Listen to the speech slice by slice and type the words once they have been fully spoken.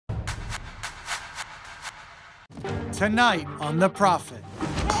Tonight on The Profit.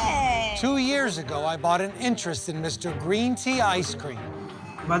 Hey. 2 years ago, I bought an interest in Mr. Green Tea Ice Cream.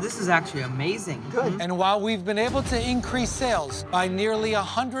 Well, this is actually amazing. Good. And while we've been able to increase sales by nearly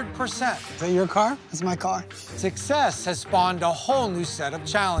 100%, Is that your car? That's my car. success has spawned a whole new set of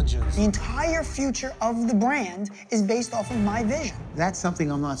challenges. The entire future of the brand is based off of my vision. That's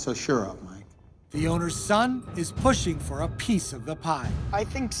something I'm not so sure of, Mike. The owner's son is pushing for a piece of the pie. I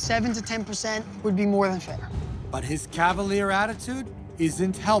think 7 to 10% would be more than fair. But his cavalier attitude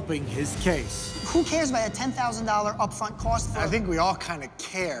isn't helping his case. Who cares about a $10,000 upfront cost? I think we all kind of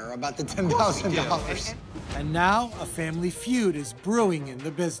care about the $10,000. And now a family feud is brewing in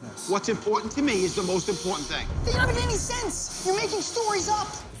the business. What's important to me is the most important thing. They don't have any sense. You're making stories up.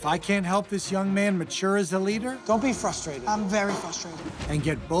 If I can't help this young man mature as a leader Don't be frustrated. I'm very frustrated. and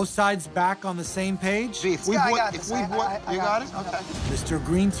get both sides back on the same page, If we I bought, got if this. we I bought, you got got it? this. Okay. Mr.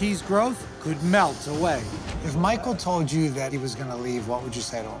 Green Tea's growth could melt away. If Michael told you that he was going to leave, what would you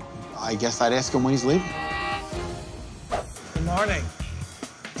say to him? I guess I'd ask him when he's leaving. Good morning.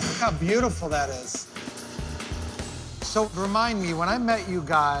 Look how beautiful that is. So remind me, when I met you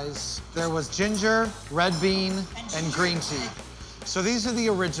guys, there was ginger, red bean, and green tea. So these are the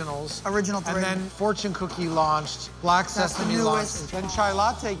originals. Original three. And then Fortune Cookie launched, Black That's the Sesame launched, newest. and then Chai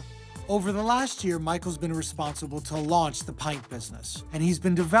Latte. Over the last year, Michael's been responsible to launch the pint business, and he's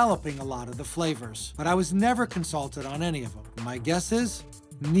been developing a lot of the flavors. But I was never consulted on any of them. My guess is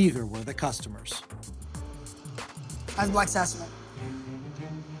neither were the customers. That's Black Sesame.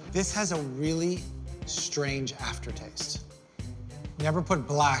 This has a really strange aftertaste. Never put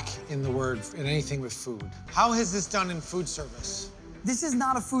black in the word in anything with food. How is this done in food service? This is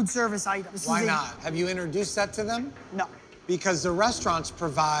not a food service item. This Why is not? Have you introduced that to them? No. Because the restaurants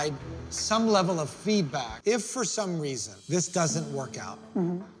provide some level of feedback. If for some reason this doesn't work out,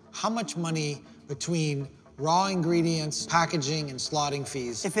 how much money between raw ingredients, packaging, and slotting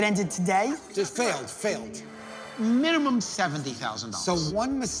fees? If it ended today, Just failed. Minimum $70,000. So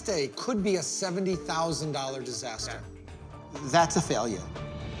one mistake could be a $70,000 disaster. That's a failure.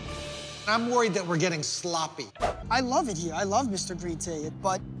 I'm worried that we're getting sloppy. I love it here. I love Mr. Green Tea,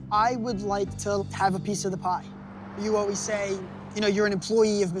 but I would like to have a piece of the pie. You always say, you know, you're an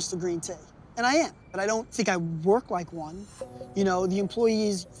employee of Mr. Green Tea. And I am, but I don't think I work like one. You know, the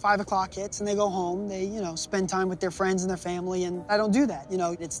employees, 5 o'clock hits and they go home. They, you know, spend time with their friends and their family, and I don't do that. You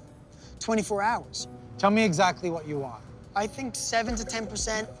know, it's 24 hours. Tell me exactly what you want. I think 7 to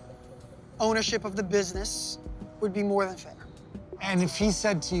 10% ownership of the business would be more than fair. And if he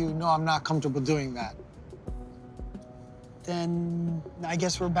said to you, no, I'm not comfortable doing that, Then I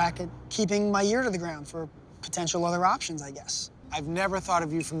guess we're back at keeping my ear to the ground for potential other options, I guess. I've never thought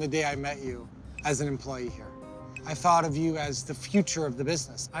of you from the day I met you as an employee here. I thought of you as the future of the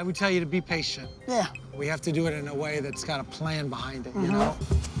business. I would tell you to be patient. Yeah. We have to do it in a way that's got a plan behind it, you know?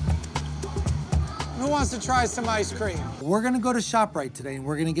 Who wants to try some ice cream? We're gonna go to ShopRite today and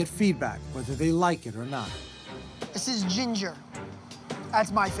we're gonna get feedback, whether they like it or not. This is ginger.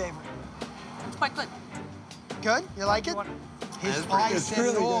 That's my favorite. It's quite good. Good? You like it? His eyes said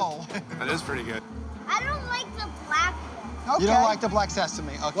it all. That is pretty good. I don't like the black one. Okay. You don't like the Black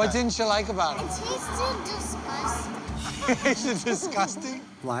Sesame, okay. What didn't you like about It it? tasted disgusting. Is it disgusting?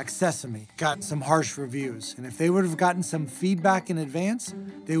 Black Sesame got some harsh reviews, and if they would have gotten some feedback in advance,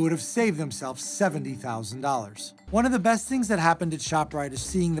 they would have saved themselves $70,000. One of the best things that happened at ShopRite is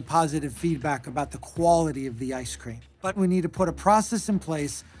seeing the positive feedback about the quality of the ice cream. But we need to put a process in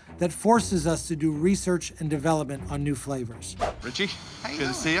place that forces us to do research and development on new flavors. Richie, good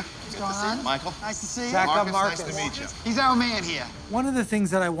to see you. What's going on? Michael. Nice to see you. Jack up Marcus, Marcus. nice to meet you. He's our man here. One of the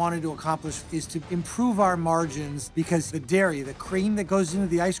things that I wanted to accomplish is to improve our margins because the dairy, the cream that goes into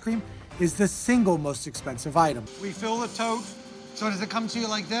the ice cream, is the single most expensive item. We fill the tote. So does it come to you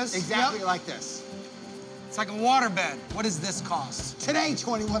like this? Exactly like this. It's like a waterbed. What does this cost? Today,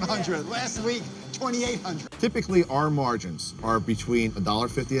 $2,100. Last week, $2,800. Typically, our margins are between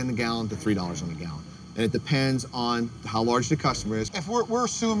 $1.50 a gallon to $3 on a gallon. And it depends on how large the customer is. If we're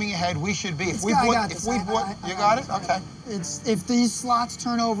assuming ahead, we should be. If we I bought, got if this. we I- bought, I- you I got it? this. Okay. It's if these slots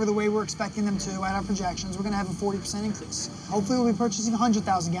turn over the way we're expecting them to at our projections, we're going to have a 40% increase. Hopefully, we'll be purchasing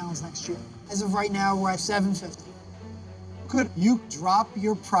 100,000 gallons next year. As of right now, we're at 750. Could you drop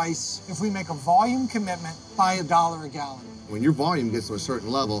your price if we make a volume commitment by $1 a gallon? When your volume gets to a certain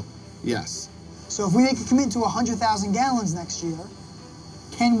level, yes. So if we make a commitment to 100,000 gallons next year,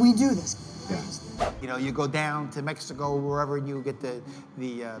 can we do this? Yes. You know, you go down to Mexico, wherever you get the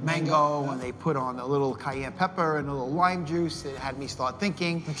mango, and they put on a little cayenne pepper and a little lime juice. It had me start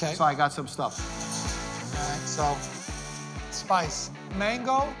thinking. Okay. So I got some stuff. All right, so spice.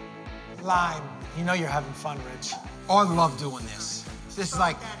 Mango, lime. You know you're having fun, Rich. Oh, I love doing this. This is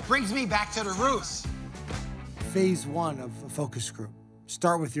like, brings me back to the roots. Phase 1 of a focus group.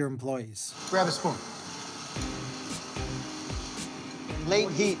 Start with your employees. Grab a spoon. Late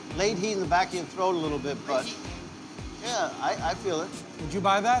heat in the back of your throat a little bit, but yeah, I feel it. Would you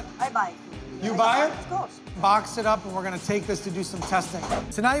buy that? I buy. You buy it? Of course. Box it up, and we're gonna take this to do some testing.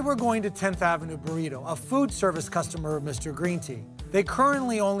 Tonight, we're going to 10th Avenue Burrito, a food service customer of Mr. Green Tea. They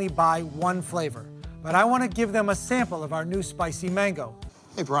currently only buy one flavor, but I wanna give them a sample of our new spicy mango.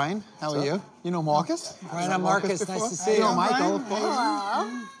 Hey, Brian, how are you? You know Marcus? Brian, I'm Marcus. Nice to see you. Hello, Michael, Brian. of course. Hello.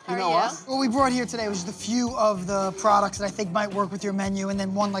 You know us? What we brought here today was just a few of the products that I think might work with your menu, and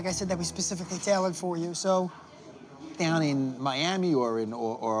then one, like I said, that we specifically tailored for you. So, Down in Miami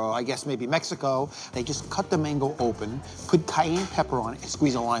or I guess maybe Mexico, they just cut the mango open, put cayenne pepper on it, and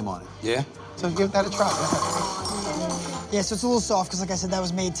squeeze a lime on it. Yeah? So give that a try. yeah, so it's a little soft, because like I said, that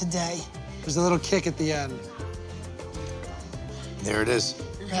was made today. There's a little kick at the end. There it is.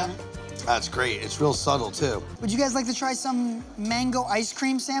 Yeah. That's great. It's real subtle, too. Would you guys like to try some mango ice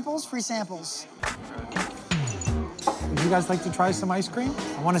cream samples? Free samples. Would you guys like to try some ice cream?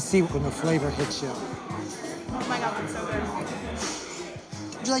 I wanna see when the flavor hits you. Oh my God, it's so good.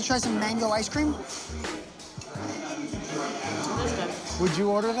 Would you like to try some mango ice cream? This is good. Would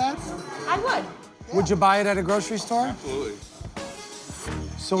you order that? I would. Would you buy it at a grocery store? Absolutely.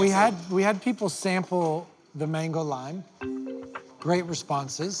 So we had people sample the mango lime. Great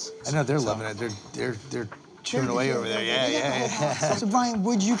responses. I know they're loving it. They're chewing away over there. Yeah. So, Brian,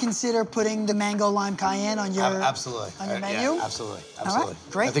 would you consider putting the mango lime cayenne on your Absolutely. on your menu? Yeah, absolutely. All right,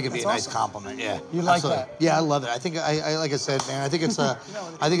 great. I think it'd be That's a nice awesome. compliment. Yeah. You like absolutely. that? Yeah, I love it. I think I like I said, man. I think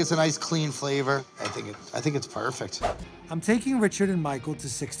it's a nice clean flavor. I think it's perfect. I'm taking Richard and Michael to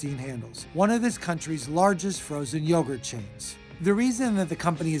 16 Handles, one of this country's largest frozen yogurt chains. The reason that the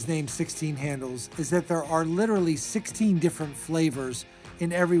company is named 16 Handles is that there are literally 16 different flavors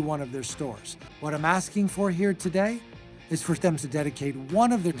in every one of their stores. What I'm asking for here today is for them to dedicate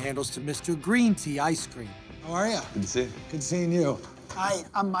one of their handles to Mr. Green Tea Ice Cream. How are you? Good to see you. Good seeing you. Hi,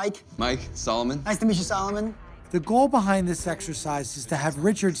 I'm Mike. Mike, Solomon. Nice to meet you, Solomon. The goal behind this exercise is to have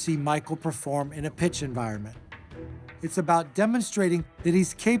Richard see Michael perform in a pitch environment. It's about demonstrating that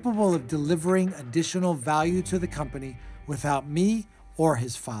he's capable of delivering additional value to the company without me or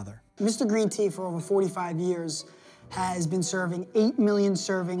his father. Mr. Green Tea, for over 45 years, has been serving 8 million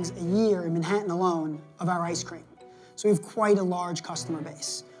servings a year in Manhattan alone of our ice cream. So we have quite a large customer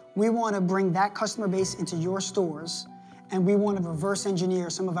base. We want to bring that customer base into your stores, and we want to reverse engineer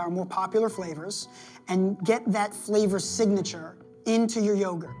some of our more popular flavors and get that flavor signature into your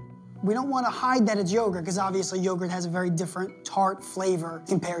yogurt. We don't want to hide that it's yogurt, because obviously yogurt has a very different tart flavor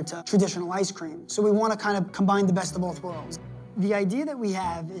compared to traditional ice cream. So we want to kind of combine the best of both worlds. The idea that we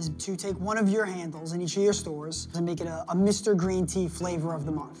have is to take one of your handles in each of your stores and make it a Mr. Green Tea flavor of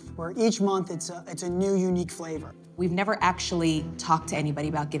the month, where each month it's a new, unique flavor. We've never actually talked to anybody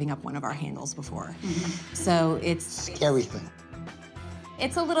about giving up one of our handles before. So it's... Scary thing.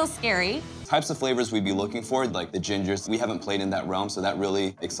 It's a little scary. Types of flavors we'd be looking for, like the gingers, we haven't played in that realm, so that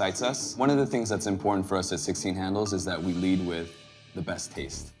really excites us. One of the things that's important for us at 16 Handles is that we lead with the best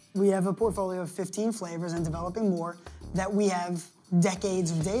taste. We have a portfolio of 15 flavors and developing more that we have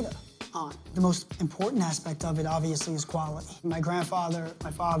decades of data on. The most important aspect of it, obviously, is quality. My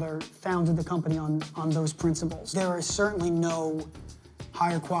father founded the company on those principles. There are certainly no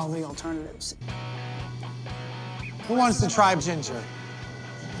higher quality alternatives. Who wants to try ginger?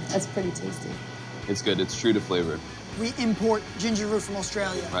 That's pretty tasty. It's good, it's true to flavor. We import ginger root from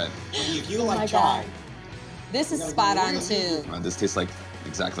Australia. Right. You like chai. This is spot on, too. This tastes like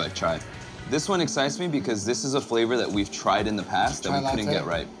exactly like chai. This one excites me because this is a flavor that we've tried in the past that we couldn't get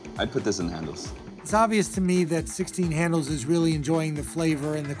right. I'd put this in handles. It's obvious to me that 16 Handles is really enjoying the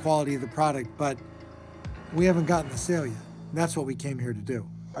flavor and the quality of the product, but we haven't gotten the sale yet. That's what we came here to do.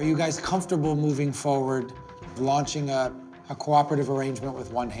 Are you guys comfortable moving forward, launching a cooperative arrangement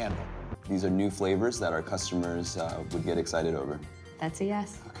with one handle? These are new flavors that our customers would get excited over. That's a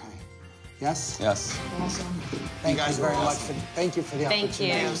yes. Okay. Yes? Yes. Awesome. Thank you very much. Thank you for the Thank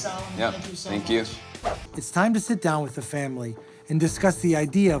opportunity. you. Yep. Thank you. It's time to sit down with the family and discuss the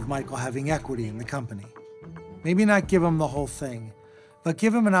idea of Michael having equity in the company. Maybe not give him the whole thing, but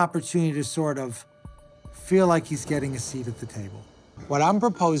give him an opportunity to sort of feel like he's getting a seat at the table. What I'm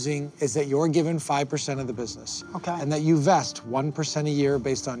proposing is that you're given 5% of the business. Okay. And that you vest 1% a year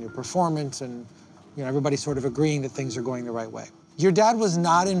based on your performance and, you know, everybody sort of agreeing that things are going the right way. Your dad was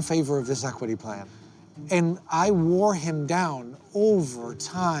not in favor of this equity plan. And I wore him down over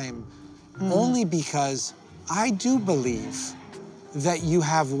time only because I do believe that you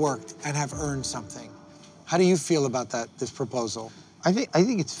have worked and have earned something. How do you feel about this proposal? I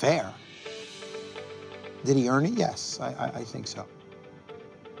think it's fair. Did he earn it? Yes, I think so.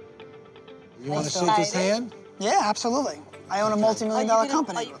 You want to shake his hand? Yeah, absolutely. I own a multi-million-dollar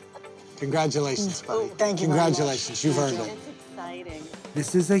company. Congratulations, buddy. Thank you very much. Congratulations, you've earned it. Exciting.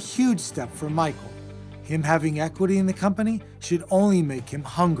 This is a huge step for Michael. Him having equity in the company should only make him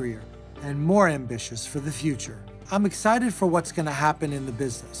hungrier and more ambitious for the future. I'm excited for what's going to happen in the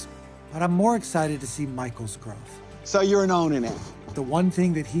business, but I'm more excited to see Michael's growth. So you're an owner now. The one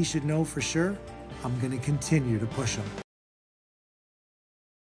thing that he should know for sure, I'm going to continue to push him.